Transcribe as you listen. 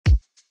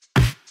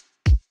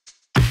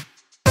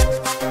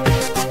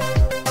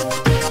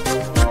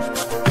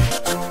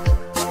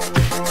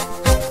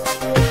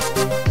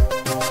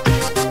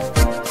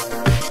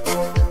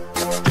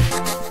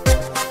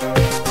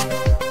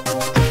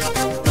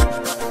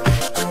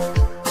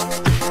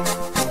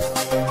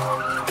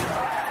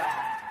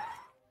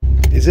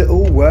Is it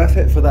all worth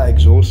it for that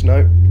exhaust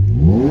note?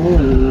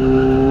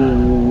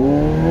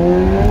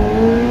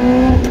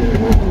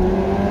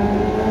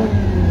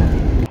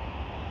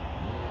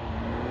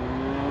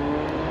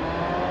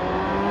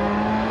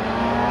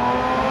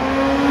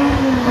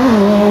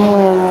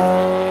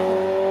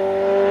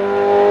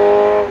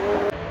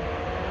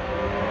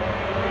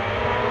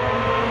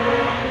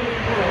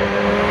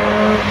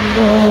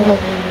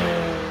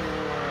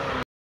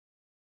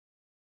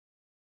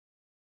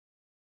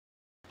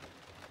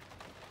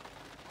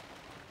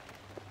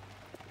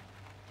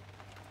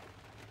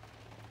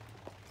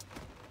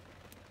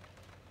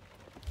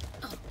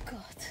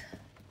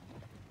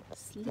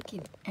 It's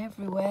leaking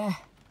everywhere.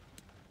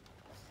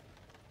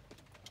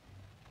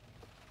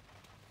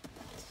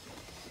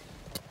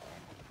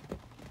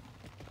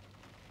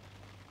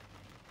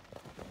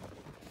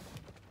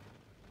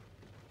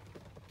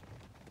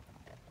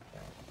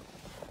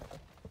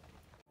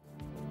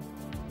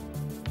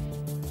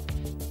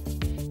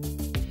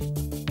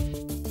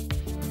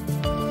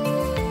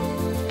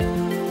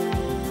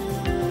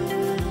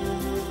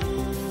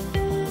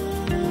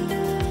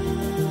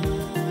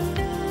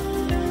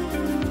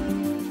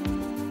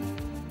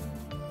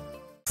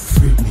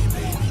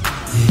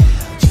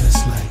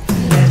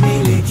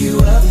 You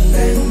up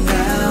and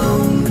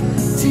down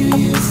to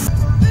you.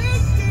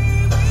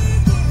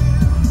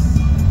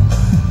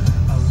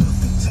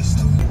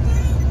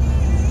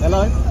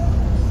 Hello?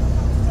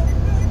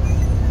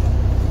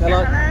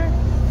 Hello?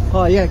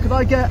 Hi, yeah, could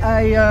I get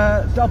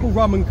a double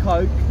rum and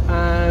coke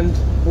and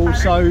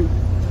also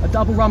a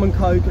double rum and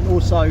coke and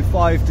also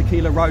 5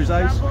 tequila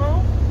rosés?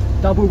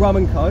 Double rum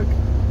and coke.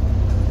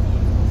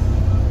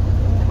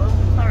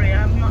 Sorry,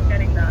 I'm not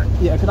getting that.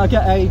 Yeah, could I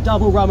get a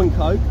double rum and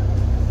coke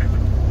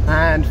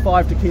and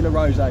 5 tequila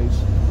rosés?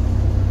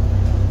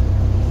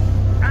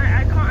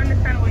 I can't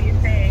understand what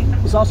you're saying.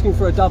 I was asking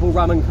for a double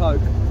rum and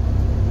coke.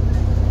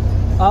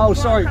 Oh,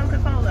 sorry.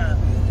 Coca-Cola.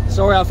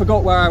 Sorry, I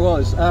forgot where I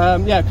was.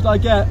 Yeah, could I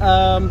get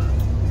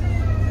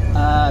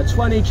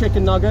 20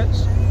 chicken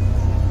nuggets?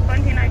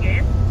 20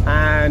 nuggets.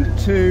 And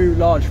 2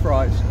 large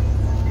fries.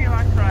 2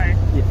 large fries.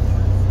 Yeah.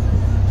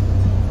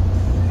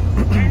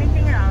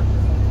 Anything else?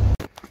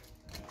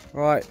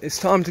 Right, it's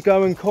time to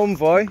go in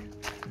convoy.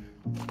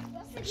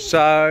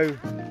 So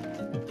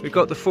we've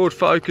got the Ford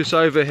Focus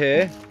over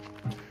here.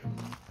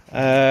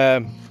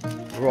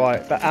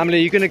 Right, but Emily,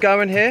 are you going to go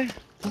in here?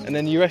 And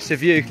then the rest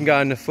of you can go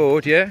in the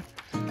Ford, yeah?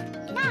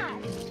 No.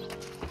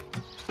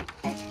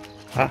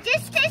 Huh?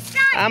 Just this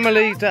side.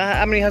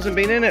 Emily hasn't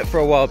been in it for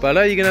a while,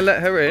 Bella. Are you going to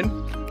let her in? No.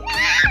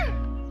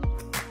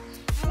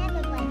 I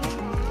never went in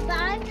there. But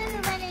I'm going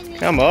to run in there.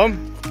 Come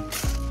on.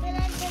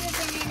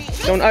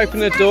 Don't open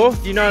the door.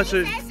 Do you know how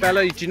to,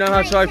 Bella, do you know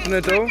how to open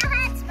the door?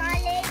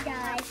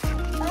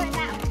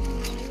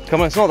 Come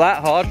on, it's not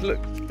that hard. Look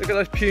at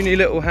those puny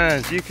little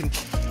hands. You can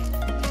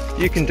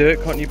do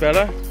it, can't you,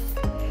 Bella?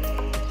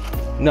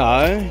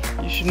 No,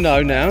 you should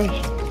know now.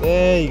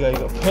 There you go, you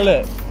got to pull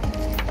it.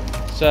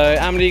 So,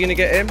 Emily, you gonna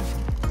get him?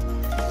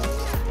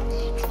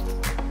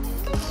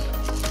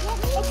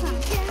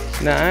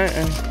 No.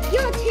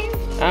 You're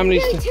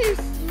too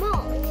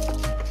small.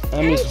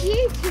 Emily's,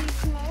 You too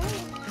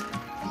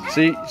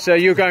small. so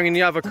you're going in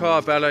the other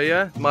car, Bella,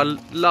 yeah? My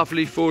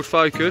lovely Ford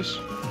Focus.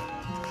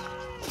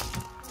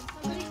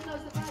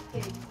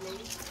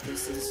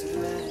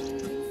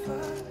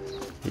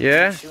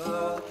 Yeah?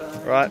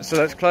 Right, so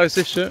let's close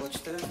this shit.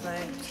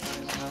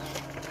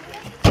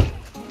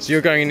 So you're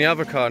going in the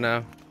other car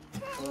now?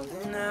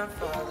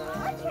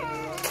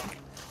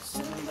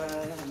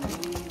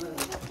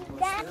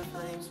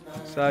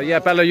 So yeah,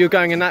 Bella, you're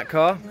going in that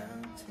car.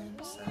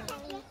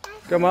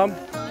 Come on.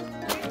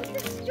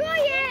 Destroy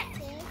it.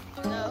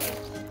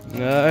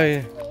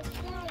 No.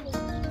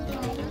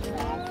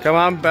 Come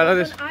on, Bella.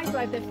 This. I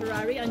drive the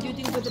Ferrari and you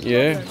deal with the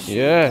Yeah,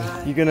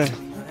 yeah. You're gonna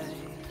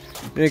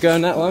go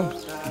in that one.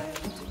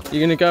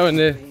 You're gonna go in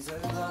the.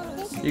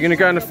 You're gonna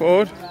go in the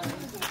Ford.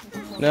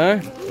 No.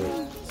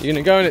 You're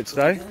gonna go in it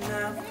today.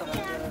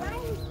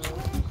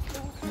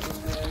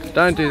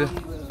 Don't do that.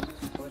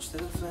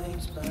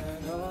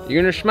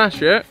 You're gonna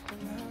smash it.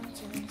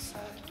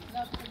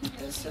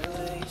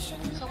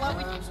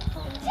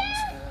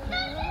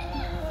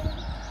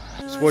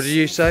 So what do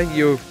you say?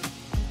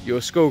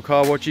 Your school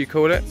car, what do you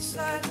call it?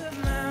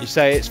 You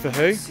say it's for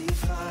who?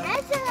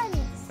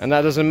 And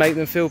that doesn't make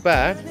them feel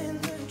bad?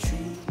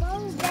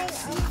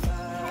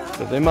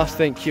 But they must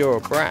think you're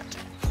a brat.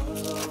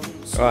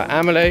 Right,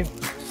 Emily.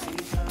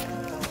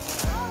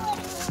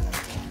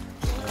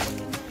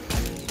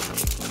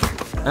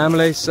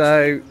 Emily,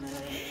 so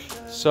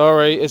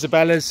sorry,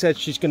 Isabella said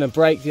she's going to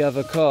break the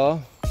other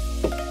car,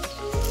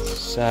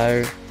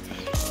 so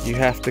you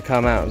have to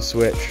come out and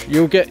switch.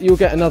 You'll get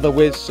another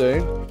whiz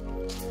soon.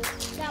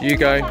 You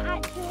go.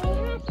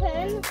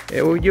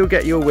 You'll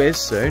get your whiz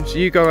soon. So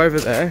you go over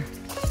there,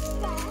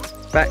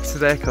 back to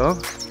their car,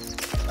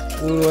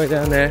 all the way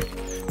down there,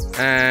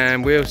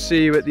 and we'll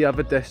see you at the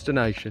other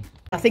destination.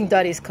 I think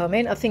Daddy's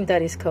coming. I think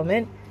Daddy's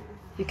coming.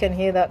 You can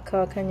hear that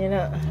car, can you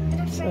not?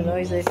 It's so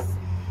noisy.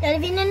 No.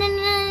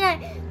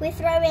 We're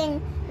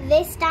throwing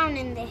this down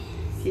in this.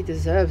 He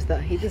deserves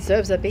that. He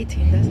deserves a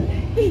beating, doesn't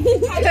he?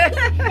 Daddy,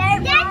 I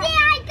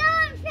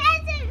got a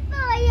present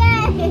for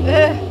you.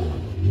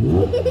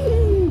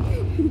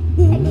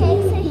 Okay,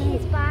 so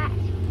he's back.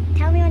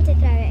 Tell me when to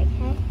throw it,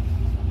 okay?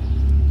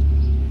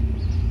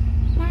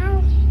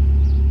 Now.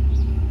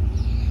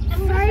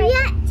 Throw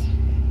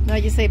it. No,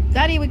 you say,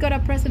 Daddy, we got a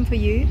present for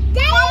you. Daddy,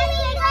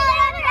 we got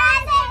a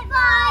present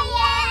for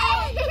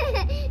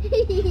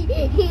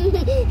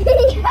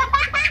you.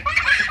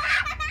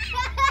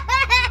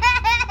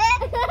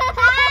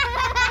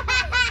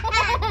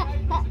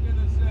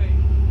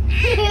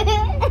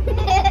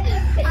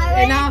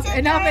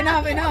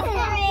 Enough.